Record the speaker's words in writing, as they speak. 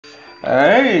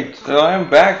Alright, so I'm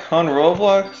back on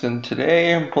Roblox, and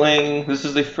today I'm playing. This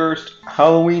is the first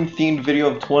Halloween themed video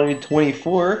of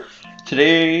 2024.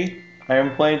 Today I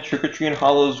am playing Trick or Treat in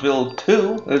Hallowsville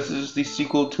 2. This is the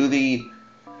sequel to the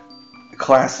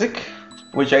classic,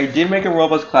 which I did make a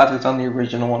Roblox classic. It's on the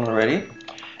original one already,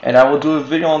 and I will do a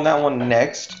video on that one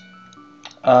next.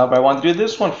 But I want to do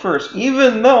this one first,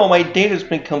 even though my data's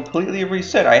been completely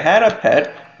reset. I had a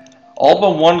pet, all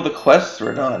but one of the quests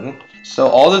were done. So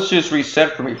all this just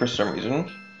reset for me for some reason.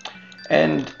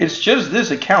 And it's just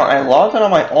this account. I logged in on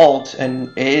my alt,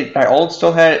 and my alt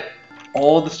still had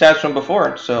all the stats from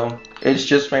before. So it's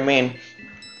just my main.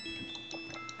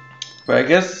 But I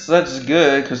guess that's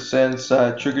good, because since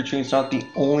Trick or Treat is not the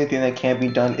only thing that can be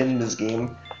done in this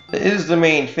game. It is the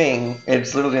main thing.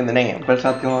 It's literally in the name, but it's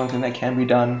not the only thing that can be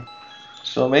done.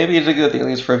 So maybe it's a good thing, at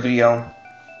least for a video.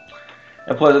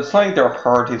 And plus, it's not like they're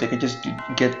hard to, they could just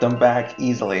get them back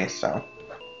easily, so.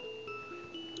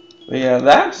 But yeah,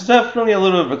 that's definitely a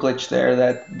little bit of a glitch there,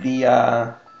 that the,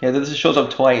 yeah, this shows up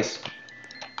twice.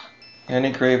 And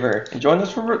engraver. Enjoying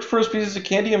this for first pieces of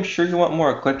candy? I'm sure you want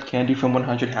more. Collect candy from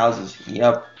 100 houses.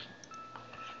 Yep.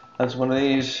 That's one of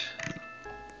these.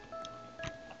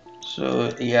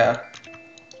 So, yeah.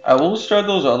 I will start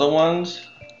those other ones.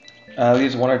 At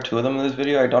least one or two of them in this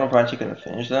video. I don't know if I'm actually going to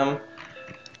finish them.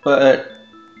 But,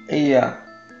 yeah.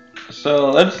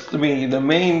 So, the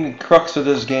main crux of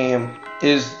this game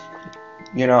is,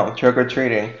 you know,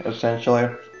 trick-or-treating, essentially.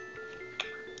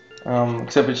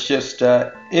 Except it's just,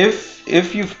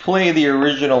 if you've played the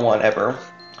original one ever,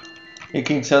 you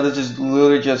can tell this is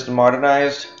literally just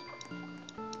modernized.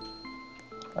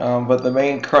 But the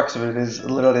main crux of it is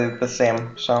literally the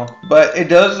same, so. But it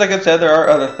does, like I said, there are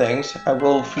other things. I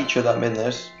will feature them in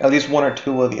this. At least one or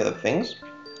two of the other things.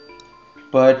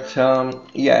 But,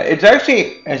 yeah, it's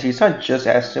actually, it's not just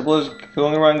as simple as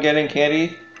going around getting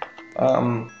candy.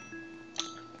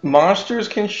 Monsters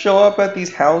can show up at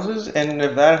these houses, and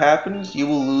if that happens, you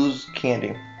will lose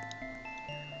candy.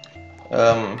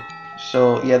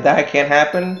 So, yeah, that can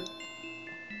happen.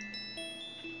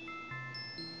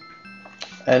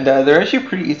 And they're actually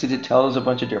pretty easy to tell. There's a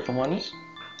bunch of different ones.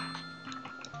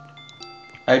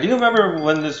 I do remember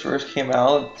when this first came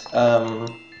out,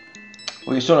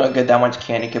 we still don't get that much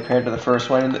candy compared to the first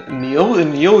one. In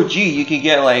the OG, you could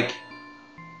get like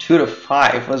 2 to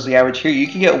 5 was the average here. You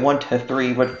can get 1 to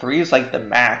 3, but 3 is like the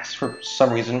max for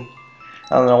some reason.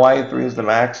 I don't know why 3 is the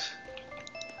max.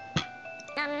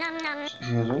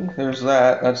 Excuse me. There's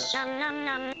that. That's,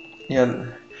 yeah.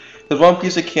 There's one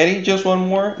piece of candy, just one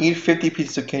more. Eat 50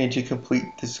 pieces of candy to complete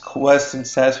this quest and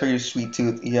satisfy your sweet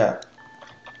tooth. Yeah.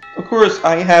 Of course,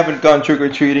 I haven't gone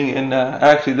trick-or-treating in,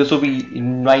 actually, this will be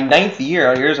my 9th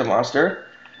year. Here's a monster.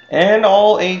 And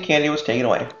all 8 candy was taken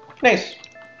away. Nice.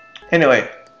 Anyway.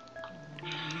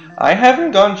 I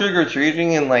haven't gone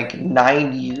trick-or-treating in like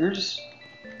 9 years.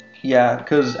 Yeah,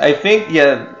 because I think,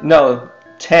 yeah, no,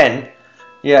 10.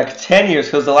 Yeah, 10 years,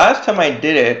 because the last time I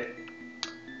did it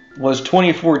was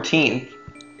 2014.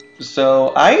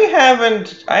 So I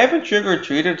haven't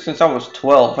trick-or-treated since I was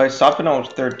 12. I stopped when I was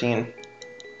 13.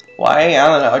 Why? I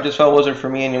don't know. I just felt it wasn't for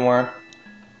me anymore.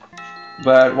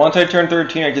 But once I turned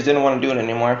 13, I just didn't want to do it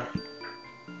anymore.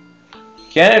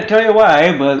 Can't tell you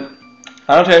why, but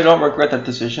honestly, I don't regret that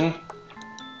decision.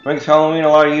 It makes Halloween a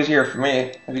lot easier for me.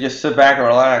 I can just sit back and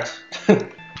relax.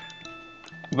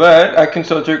 But I can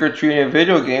still trick-or-treat in a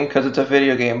video game because it's a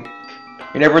video game.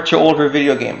 You're never too old for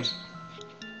video games.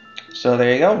 So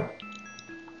there you go.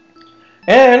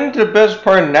 And the best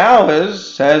part now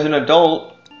is, as an adult,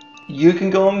 you can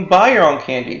go and buy your own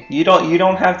candy. You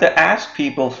don't have to ask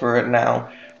people for it now.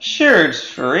 Sure, it's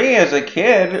free as a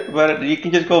kid, but you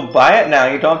can just go buy it now.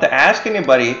 You don't have to ask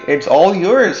anybody. It's all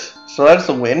yours. So that's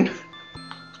a win.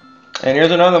 And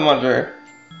here's another monster.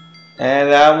 And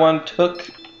that one took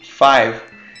 5.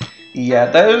 Yeah,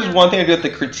 that is one thing I do with the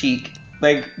critique.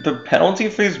 Like, the penalty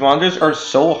for these monsters are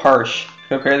so harsh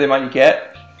compared to the amount you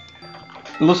get.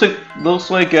 It looks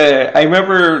like I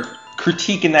remember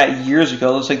critiquing that years ago.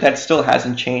 It looks like that still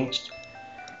hasn't changed.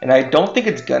 And I don't think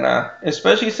it's gonna.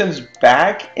 Especially since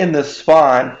back in the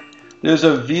spawn, there's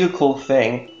a vehicle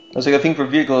thing. There's like a thing for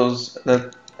vehicles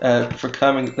that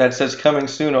that says coming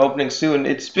soon, opening soon.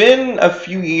 It's been a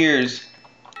few years.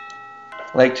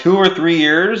 Like 2 or 3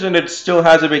 years, and it still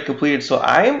hasn't been completed. So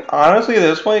I'm honestly at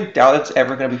this point doubt it's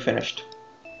ever gonna be finished.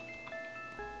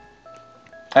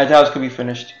 I doubt it's gonna be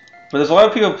finished. But there's a lot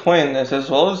of people playing this as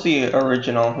well as the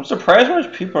original. I'm surprised how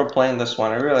much people are playing this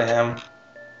one. I really am.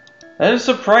 That is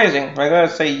surprising. I gotta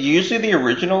say, usually the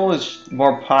original is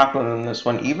more popular than this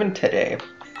one, even today.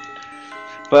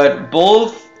 But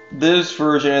both this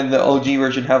version and the OG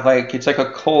version have like, it's like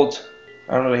a cult,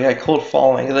 I don't know, yeah, cult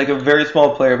following. It's like a very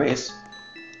small player base.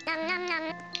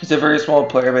 It's a very small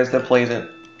player base that plays it.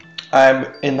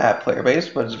 I'm in that player base,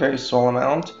 but it's a very small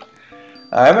amount.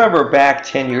 I remember back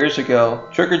 10 years ago,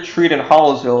 Trick or Treat in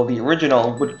Hallowsville, the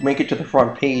original, would make it to the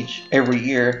front page every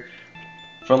year.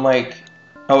 From like,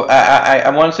 oh, I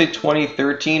want to say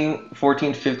 2013,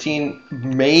 14, 15,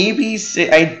 maybe,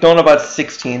 I don't know about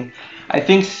 16. I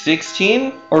think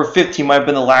 16 or 15 might have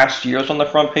been the last years on the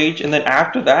front page, and then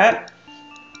after that,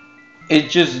 it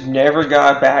just never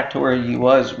got back to where he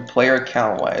was player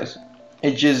count wise.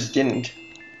 It just didn't.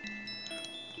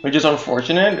 Which is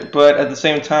unfortunate, but at the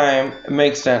same time, it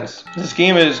makes sense. This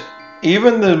game is,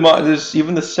 even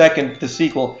the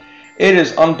sequel, it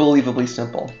is unbelievably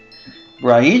simple.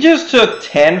 Bro, he just took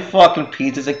 10 fucking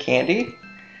pieces of candy.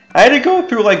 I had to go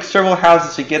through like several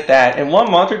houses to get that, and one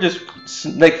monster just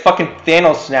like fucking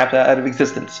Thanos snapped out of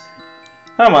existence.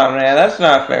 Come on, man, that's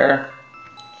not fair.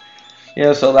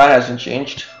 Yeah, so that hasn't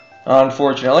changed,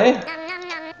 unfortunately.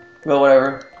 But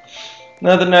whatever.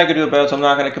 Nothing I can do about it, so I'm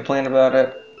not gonna complain about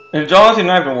it. It's honestly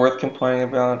not even worth complaining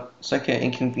about. It's like an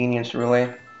inconvenience,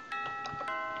 really.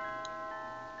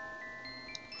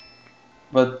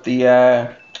 But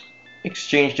the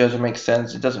exchange doesn't make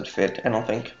sense. It doesn't fit, I don't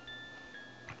think.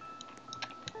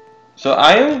 So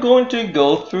I am going to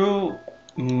go through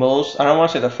most, I don't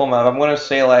want to say the full map, I'm going to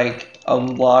say like a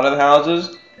lot of the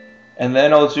houses. And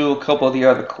then I'll do a couple of the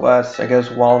other quests, I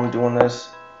guess, while I'm doing this.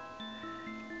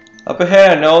 Up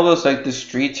ahead, I know there's like the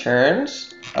street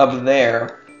turns up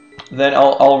there. Then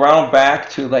I'll round back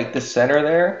to like the center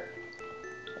there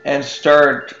and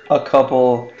start a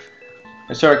couple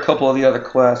of the other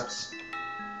quests,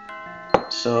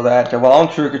 so that while I'm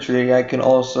trick or treating, I can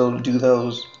also do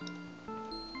those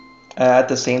at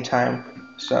the same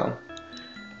time. So,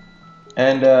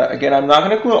 and again, I'm not going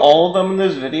to include all of them in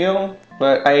this video,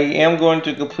 but I am going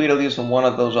to complete at least one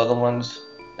of those other ones,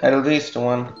 at least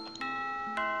one.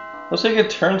 Looks like it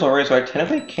turns already, so I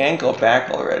technically can go back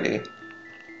already.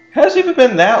 Hasn't even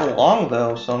been that long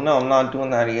though, so no, I'm not doing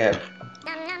that yet.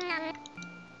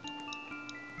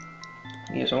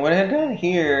 Yeah, so I'm gonna head down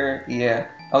here. Yeah,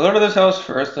 I'll go to this house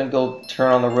first, then go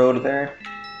turn on the road there.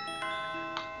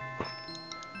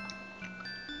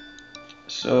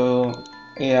 So,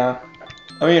 yeah.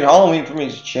 I mean, Halloween for me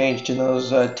has changed in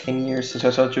those 10 years since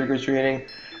I started trick-or-treating.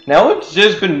 Now it's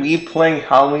just been me playing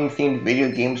Halloween-themed video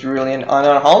games, really, and on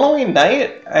a Halloween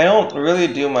night, I don't really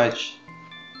do much.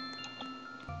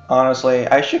 Honestly,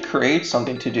 I should create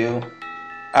something to do.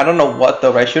 I don't know what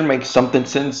though, but I should make something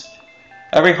since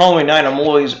every Halloween night I'm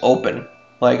always open.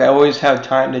 Like I always have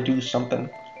time to do something.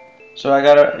 So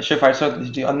I should find something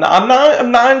to do. I'm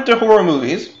not into horror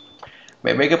movies.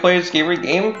 Maybe I could play a scary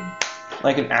game,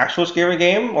 like an actual scary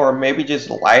game, or maybe just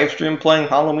live stream playing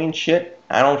Halloween shit.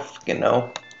 I don't fucking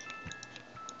know.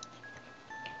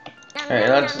 Alright,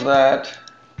 that's that.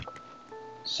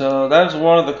 So that's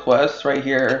one of the quests right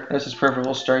here. This is perfect.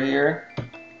 We'll start here.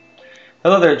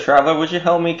 Hello there, traveler. Would you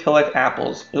help me collect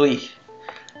apples? Eey.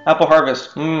 Apple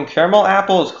harvest. Caramel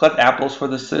apples. Collect apples for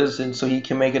the citizen so he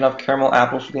can make enough caramel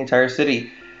apples for the entire city.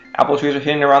 Apple trees are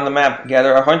hidden around the map.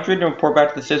 Gather 100 and report back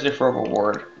to the citizen for a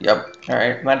reward. Yep.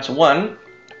 Alright, that's one.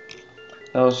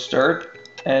 That'll start.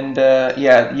 And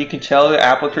yeah, you can tell the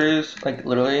apple trees, like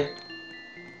literally.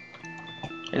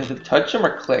 Is it touch them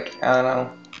or click? I don't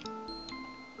know.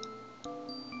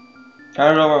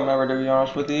 I don't remember, to be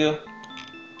honest with you.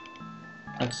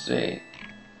 Let's see.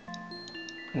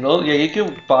 No, yeah, you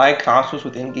can buy costumes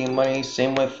with in-game money.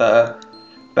 Same with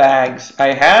bags.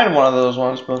 I had one of those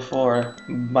ones before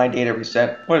my data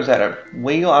reset. What is that? A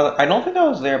wheel? I don't think I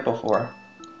was there before.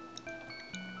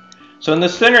 So in the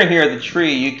center here, the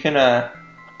tree, you can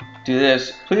do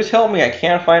this. Please help me. I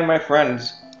can't find my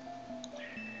friends.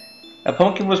 A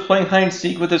pumpkin was playing hide and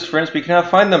seek with his friends, but he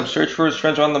cannot find them. Search for his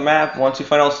friends on the map. Once you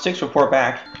find all 6, report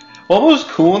back. What was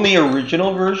cool in the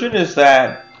original version is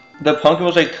that the pumpkin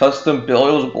was like custom built.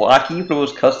 It was blocky, but it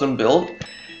was custom built.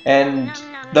 And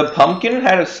the pumpkin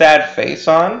had a sad face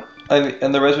on,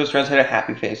 and the rest of his friends had a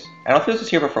happy face. I don't think this was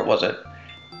here before, was it?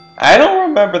 I don't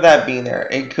remember that being there.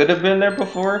 It could have been there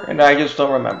before, and I just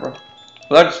don't remember.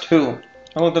 Well, that's 2.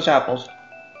 Oh, look, there's apples.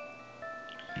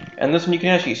 And this one you can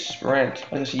actually sprint.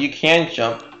 Like I said, you can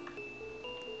jump.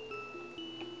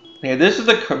 Yeah, this is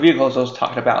the vehicles I was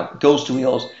talking about. Ghost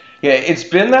wheels. Yeah, it's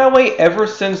been that way ever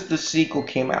since the sequel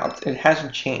came out. It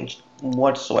hasn't changed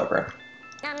whatsoever.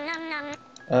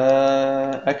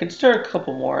 I can start a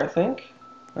couple more, I think.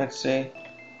 Let's see.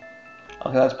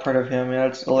 Okay, that's part of him. Yeah,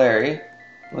 that's Larry.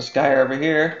 This guy over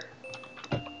here.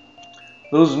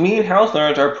 Those mean house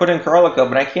owners are putting Carlico,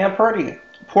 but I can't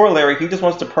Poor Larry, he just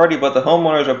wants to party, but the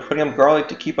homeowners are putting him garlic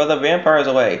to keep other vampires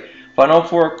away. Find out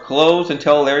for clothes and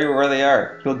tell Larry where they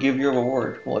are. He'll give you a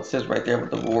reward. Well, it says right there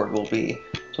what the reward will be.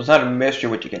 So it's not a mystery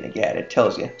what you're going to get. It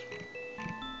tells you.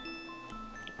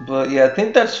 But yeah, I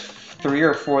think that's 3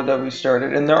 or 4 that we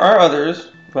started. And there are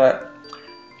others, but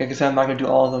like I said, I'm not going to do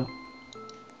all of them.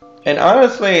 And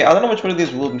honestly, I don't know which one of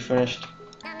these will be finished.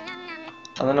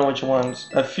 I don't know which ones.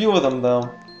 A few of them,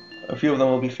 though. A few of them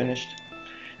will be finished.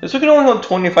 This one can only hold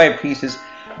 25 pieces.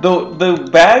 The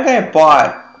bag I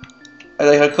bought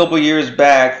like a couple years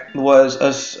back was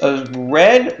a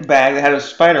red bag that had a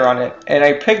spider on it, and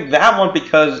I picked that one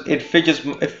because it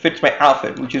fits my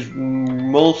outfit, which is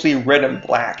mostly red and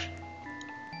black.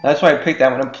 That's why I picked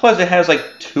that one. And plus, it has like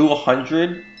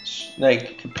 200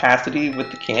 like capacity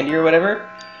with the candy or whatever,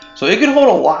 so it could hold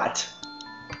a lot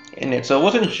in it. So it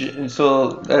wasn't.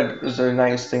 So that was a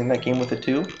nice thing that came with it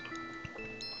too.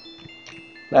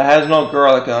 That has no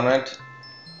garlic on it.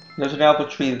 There's an apple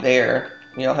tree there.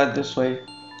 Yeah, I'll head this way.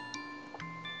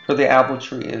 Where the apple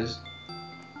tree is.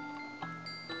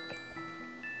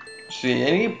 See,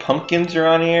 any pumpkins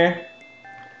around here?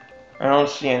 I don't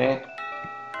see any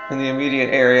in the immediate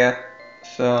area.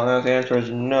 So the answer is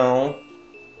no.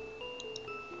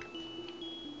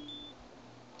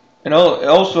 And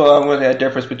also, I'm going to add a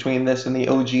difference between this and the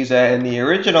OGs and the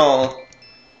original.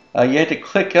 You had to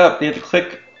click up. You had to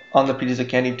click on the pieces of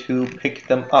candy to pick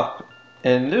them up.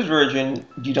 In this version,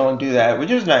 you don't do that, which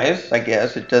is nice, I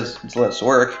guess. It's less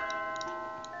work.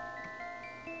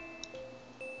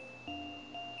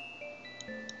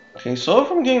 Okay, so if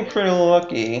I'm getting pretty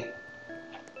lucky,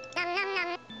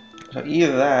 so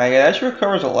either that, yeah, that sure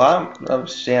covers a lot of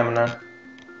stamina.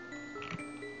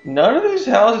 None of these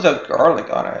houses have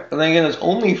garlic on it. And then again, there's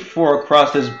only 4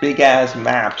 across this big ass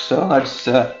map, so that's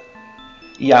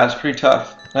yeah, it's pretty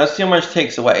tough. Let's see how much it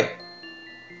takes away.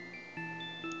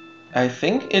 I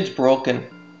think it's broken.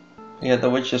 Yeah, the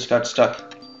witch just got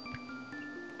stuck.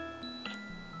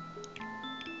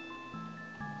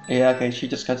 Yeah, okay, she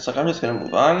just got stuck. I'm just gonna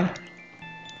move on.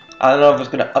 I don't know if it's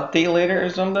gonna update later or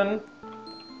something.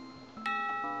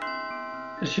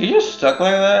 Is she just stuck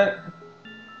like that?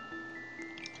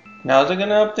 Now is it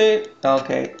gonna update?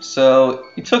 Okay, so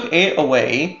you took 8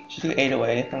 away. She took 8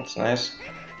 away. That's nice.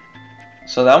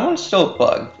 So that one's still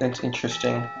bugged. That's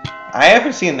interesting. I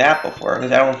haven't seen that before,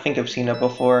 because I don't think I've seen it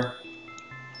before.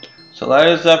 So that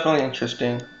is definitely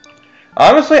interesting.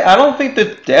 Honestly, I don't think the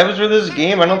devs for this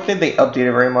game, I don't think they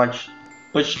updated very much.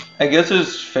 Which I guess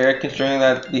is fair considering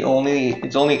that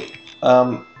it's only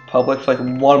public for like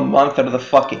 1 month out of the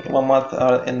fucking 1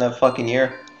 month in the fucking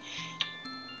year.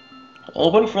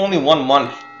 Open for only 1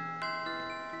 month.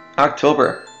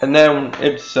 October. And then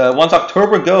it's once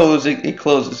October goes, it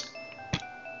closes.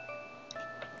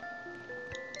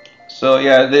 So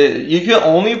yeah, you can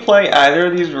only play either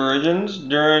of these versions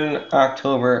during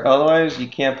October. Otherwise, you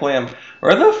can't play them.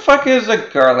 Where the fuck is the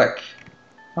garlic?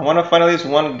 I want to find at least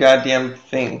one goddamn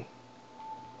thing.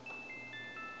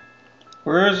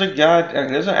 Where is the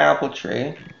there's an apple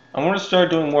tree. I'm gonna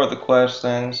start doing more of the quest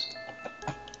things.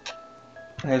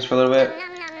 Thanks for a little bit.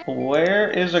 Where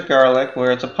is a garlic?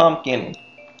 Where it's a pumpkin?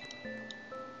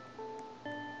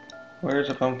 Where's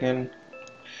a pumpkin?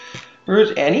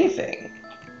 Where's anything?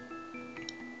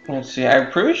 Let's see,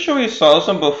 I'm pretty sure we saw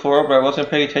some before, but I wasn't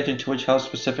paying attention to which house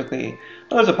specifically.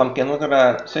 Oh, there's a pumpkin, look at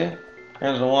that. See?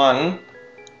 There's one.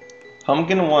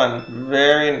 Pumpkin 1.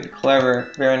 Very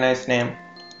clever, very nice name.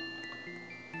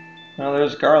 Now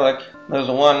there's garlic. There's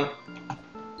a 1.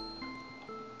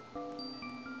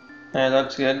 Alright,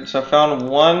 that's good. So I found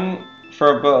 1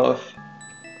 for both.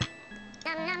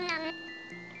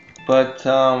 But,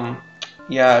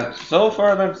 yeah, so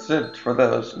far that's it for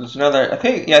those. There's another, I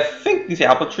think these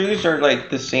apple trees are like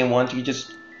the same ones.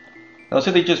 Looks like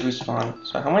they just respawn.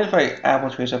 So how many apple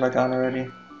trees have I gotten already?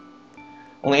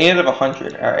 Only 8 out of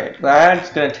 100. Alright, that's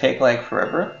gonna take like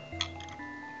forever.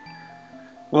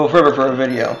 Well, forever for a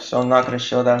video, so I'm not gonna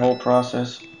show that whole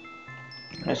process.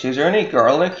 Let's see, is there any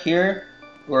garlic here?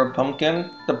 Or a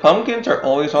pumpkin? The pumpkins are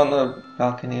always on the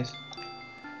balconies.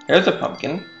 There's a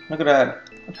pumpkin. Look at that.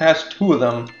 I passed 2 of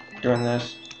them during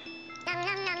this.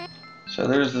 So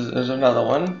there's another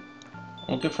one.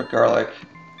 I'm looking for garlic.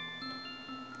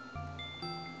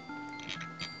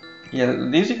 Yeah,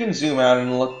 these you can zoom out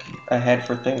and look ahead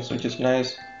for things, which is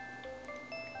nice.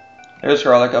 There's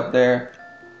garlic up there.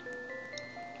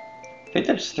 I think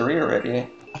there's 3 already. And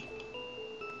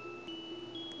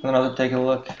then I'll take a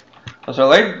look. So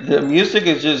like the music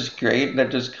is just great.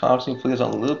 That just constantly plays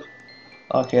on loop.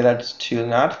 Okay, that's 2,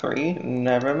 not 3.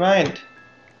 Never mind.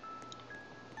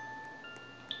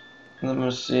 Let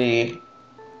me see.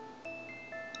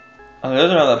 Oh,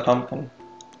 there's another pumpkin.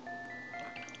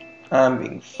 I'm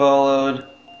being followed.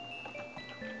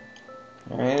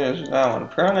 Alright, there's that one.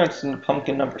 Apparently that's in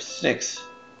pumpkin number 6.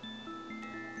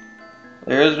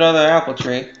 There's another apple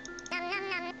tree.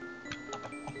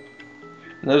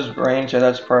 And there's branch,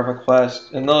 that's part of a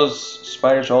quest. And those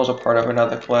spiders are also part of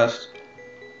another quest.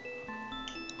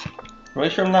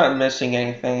 Make sure I'm not missing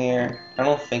anything here. I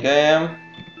don't think I am.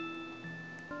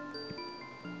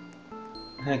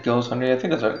 It goes under. I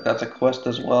think that's a quest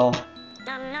as well.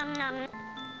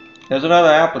 There's another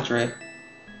apple tree.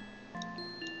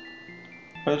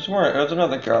 There's more. There's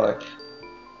another garlic.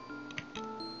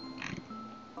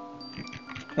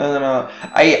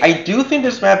 I do think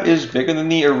this map is bigger than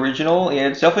the original. Yeah,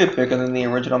 it's definitely bigger than the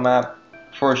original map,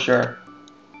 for sure.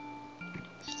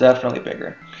 It's definitely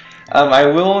bigger. I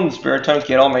will in spare time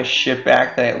get all my shit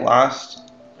back that I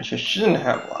lost, which I shouldn't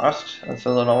have lost. That's a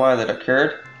little why that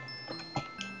occurred.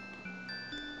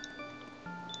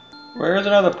 Where's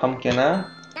another pumpkin, huh?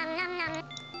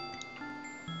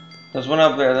 There's one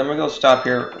up there. Then we're gonna stop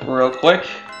here real quick.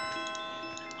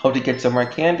 Hope to get some more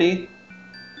candy.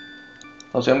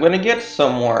 Also, I'm gonna get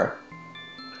some more.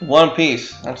 One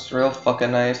piece. That's real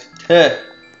fucking nice.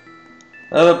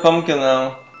 Another pumpkin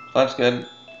though. That's good.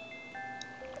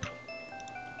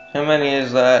 How many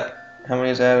is that? How many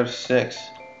is out of 6?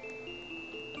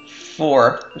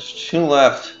 4. There's 2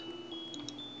 left.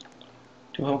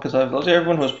 2 pumpkins left. Those are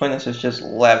everyone who's playing this has just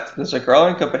left. There's a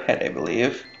garlic up ahead, I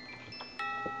believe.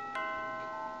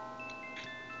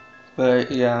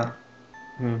 But yeah.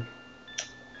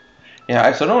 Yeah,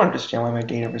 I still don't understand why my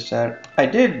data reset. I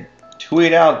did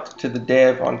tweet out to the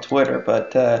dev on Twitter,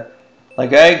 but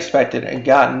like I expected, I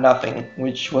got nothing,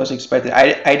 which was expected.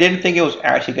 I didn't think it was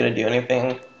actually going to do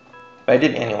anything, but I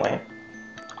did anyway.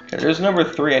 Okay, there's number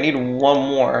 3. I need one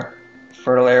more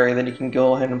fertile area, then you can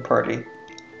go ahead and party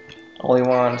all he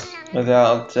wants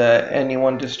without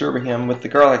anyone disturbing him with the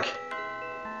garlic.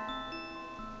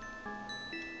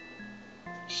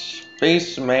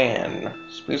 Spaceman.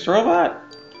 Space robot?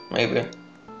 Maybe. Is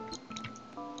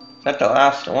that the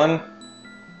last one?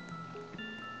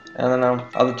 I don't know.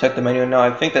 I'll check the menu. No, I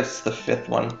think that's the 5th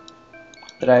one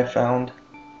that I found.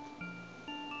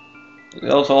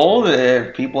 Also, all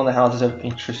the people in the houses have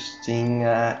interesting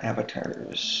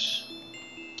avatars.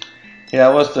 Yeah,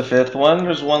 that was the 5th one.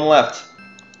 There's one left.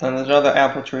 And there's another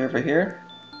apple tree over here.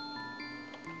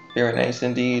 Very nice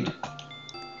indeed.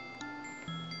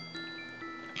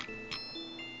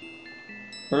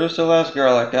 Where's the last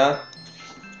garlic, huh?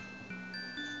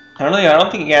 I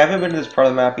don't think I haven't been to this part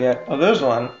of the map yet. Oh, there's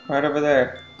one. Right over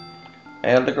there.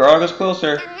 And the garlic is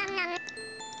closer.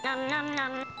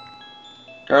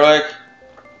 Garlic.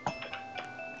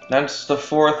 That's the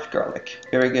 4th garlic.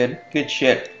 Very good. Good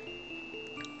shit.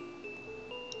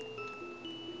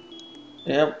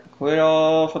 Yep. Quit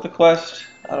all for the quest.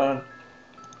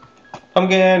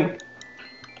 Pumpkin.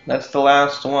 That's the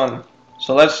last one.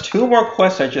 So that's 2 more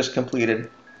quests I just completed.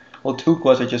 Well, 2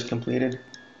 quests I just completed.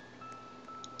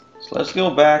 So let's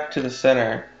go back to the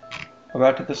center. Go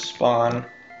back to the spawn.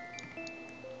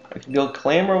 I can go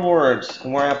claim rewards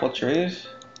and more apple trees.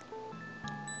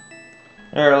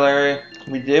 Alright, Larry.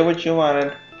 We did what you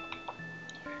wanted.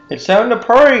 It's time to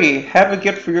party! Have a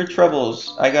gift for your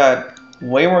troubles. I got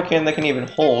way more candy than I can even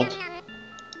hold.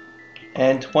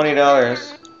 And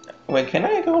 $20. Wait, can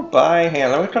I go buy... Hang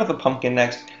on, let me try the pumpkin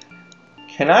next.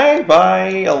 Can I buy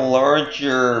a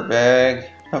larger bag?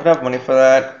 I have enough money for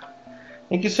that.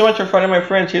 Thank you so much for finding my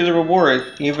friends. Here's a reward.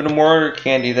 Even more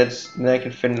candy that I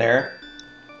can fit in there.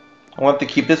 I want to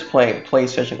keep this play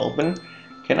session open.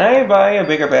 Can I buy a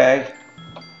bigger bag?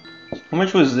 How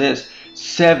much was this?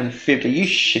 $7.50. Are you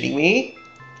shitting me?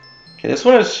 Okay, this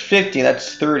one is 50.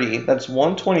 That's 30. That's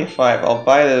 125. I'll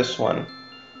buy this one.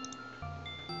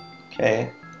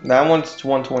 Okay, that one's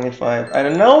 125. I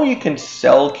don't know. You can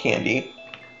sell candy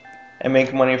and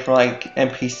make money for like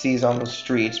NPCs on the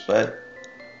streets, but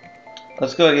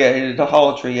let's go. Yeah, the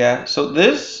hollow tree. Yeah. So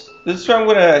this is where I'm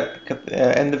gonna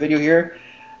end the video here.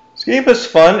 This game is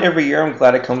fun every year. I'm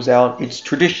glad it comes out. It's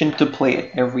tradition to play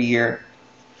it every year.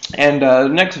 And the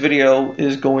next video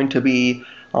is going to be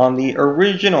on the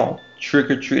original Trick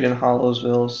or Treat in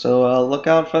Hallowsville. So look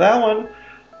out for that one.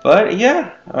 But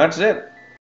yeah, that's it.